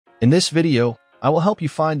In this video, I will help you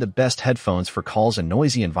find the best headphones for calls and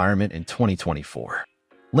noisy environment in 2024.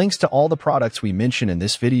 Links to all the products we mention in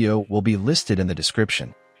this video will be listed in the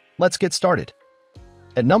description. Let's get started.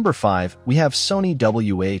 At number 5, we have Sony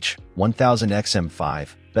WH-1000XM5,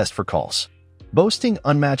 best for calls. Boasting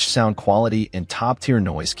unmatched sound quality and top-tier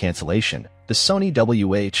noise cancellation, the Sony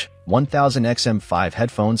WH-1000XM5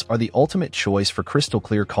 headphones are the ultimate choice for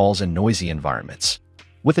crystal-clear calls and noisy environments.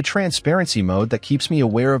 With a transparency mode that keeps me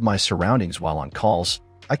aware of my surroundings while on calls,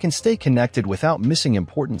 I can stay connected without missing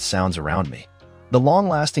important sounds around me. The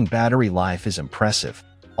long-lasting battery life is impressive,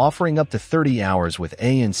 offering up to 30 hours with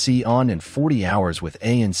ANC on and 40 hours with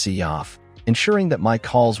ANC off, ensuring that my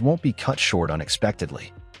calls won't be cut short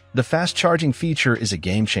unexpectedly. The fast charging feature is a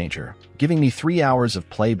game-changer, giving me 3 hours of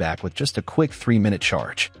playback with just a quick 3-minute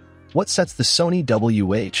charge. What sets the Sony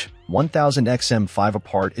WH-1000XM5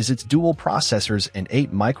 apart is its dual processors and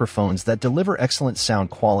 8 microphones that deliver excellent sound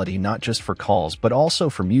quality not just for calls but also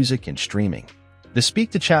for music and streaming. The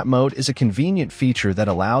speak-to-chat mode is a convenient feature that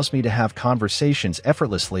allows me to have conversations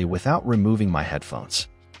effortlessly without removing my headphones.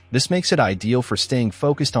 This makes it ideal for staying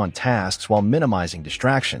focused on tasks while minimizing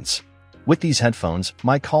distractions. With these headphones,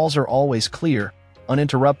 my calls are always clear,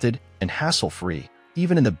 uninterrupted, and hassle-free,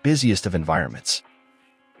 even in the busiest of environments.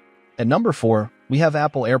 At number 4, we have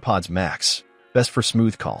Apple AirPods Max, best for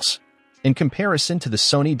smooth calls. In comparison to the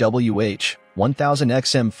Sony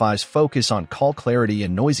WH-1000XM5's focus on call clarity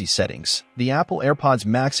and noisy settings, the Apple AirPods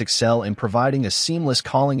Max excel in providing a seamless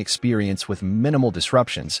calling experience with minimal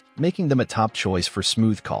disruptions, making them a top choice for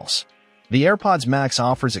smooth calls. The AirPods Max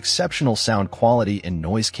offers exceptional sound quality and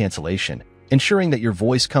noise cancellation, ensuring that your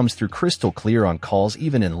voice comes through crystal clear on calls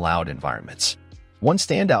even in loud environments. One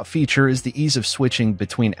standout feature is the ease of switching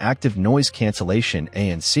between active noise cancellation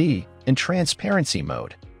ANC and transparency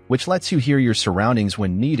mode, which lets you hear your surroundings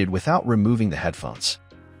when needed without removing the headphones.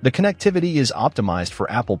 The connectivity is optimized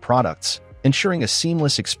for Apple products, ensuring a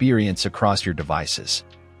seamless experience across your devices.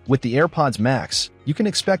 With the AirPods Max, you can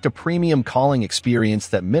expect a premium calling experience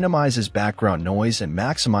that minimizes background noise and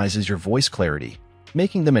maximizes your voice clarity,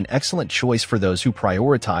 making them an excellent choice for those who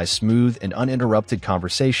prioritize smooth and uninterrupted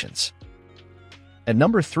conversations. At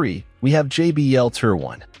number 3, we have JBL Tour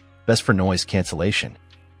 1, best for noise cancellation.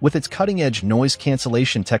 With its cutting-edge noise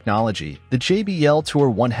cancellation technology, the JBL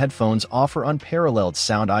Tour 1 headphones offer unparalleled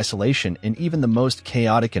sound isolation in even the most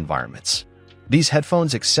chaotic environments. These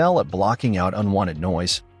headphones excel at blocking out unwanted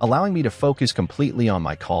noise, allowing me to focus completely on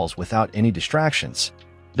my calls without any distractions.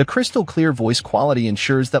 The crystal-clear voice quality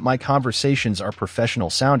ensures that my conversations are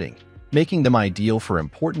professional-sounding, making them ideal for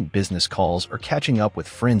important business calls or catching up with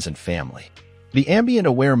friends and family. The Ambient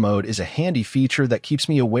Aware mode is a handy feature that keeps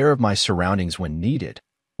me aware of my surroundings when needed,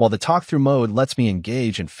 while the talk-through mode lets me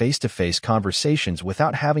engage in face-to-face conversations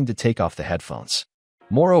without having to take off the headphones.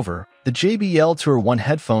 Moreover, the JBL Tour 1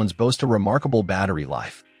 headphones boast a remarkable battery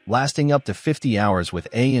life, lasting up to 50 hours with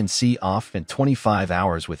ANC off and 25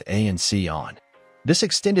 hours with ANC on. This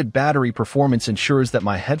extended battery performance ensures that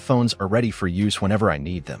my headphones are ready for use whenever I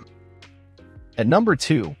need them. At number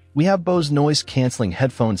 2, we have Bose Noise Cancelling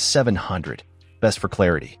Headphones 700, best for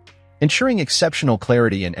clarity. Ensuring exceptional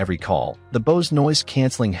clarity in every call, the Bose Noise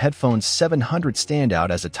Cancelling Headphones 700 stand out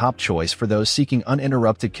as a top choice for those seeking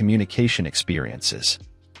uninterrupted communication experiences.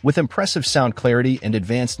 With impressive sound clarity and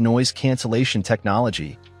advanced noise cancellation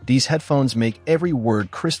technology, these headphones make every word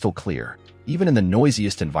crystal clear, even in the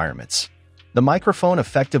noisiest environments. The microphone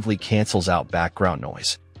effectively cancels out background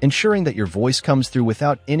noise, ensuring that your voice comes through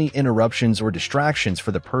without any interruptions or distractions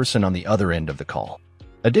for the person on the other end of the call.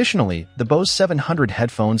 Additionally, the Bose 700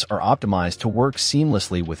 headphones are optimized to work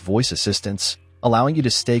seamlessly with voice assistants, allowing you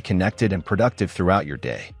to stay connected and productive throughout your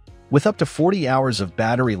day. With up to 40 hours of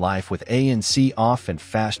battery life with ANC off and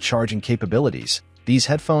fast charging capabilities, these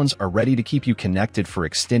headphones are ready to keep you connected for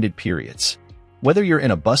extended periods. Whether you're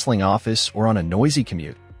in a bustling office or on a noisy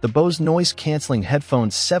commute, the Bose Noise Cancelling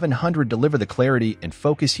Headphones 700 deliver the clarity and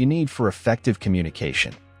focus you need for effective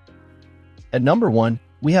communication. At number 1,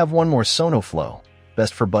 we have one more Sonoflow,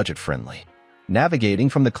 best for budget-friendly. Navigating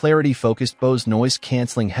from the clarity-focused Bose Noise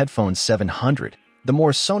Cancelling Headphones 700, the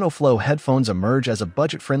more Sonoflow headphones emerge as a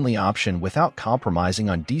budget-friendly option without compromising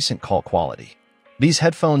on decent call quality. These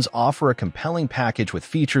headphones offer a compelling package with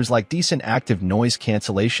features like decent active noise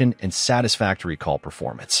cancellation and satisfactory call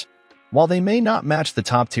performance. While they may not match the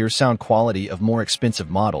top-tier sound quality of more expensive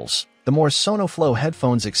models, the more Sonoflow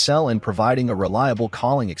headphones excel in providing a reliable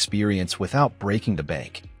calling experience without breaking the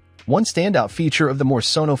bank. One standout feature of the more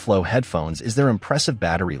Sonoflow headphones is their impressive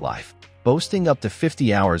battery life, boasting up to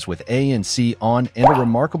 50 hours with ANC on and a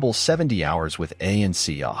remarkable 70 hours with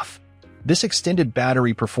ANC off. This extended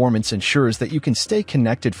battery performance ensures that you can stay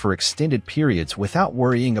connected for extended periods without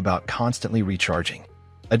worrying about constantly recharging.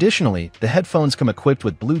 Additionally, the headphones come equipped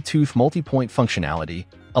with Bluetooth multi-point functionality,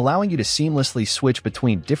 allowing you to seamlessly switch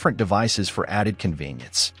between different devices for added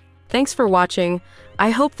convenience. Thanks for watching.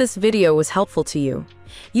 I hope this video was helpful to you.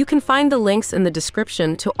 You can find the links in the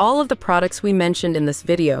description to all of the products we mentioned in this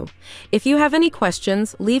video. If you have any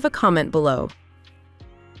questions, leave a comment below.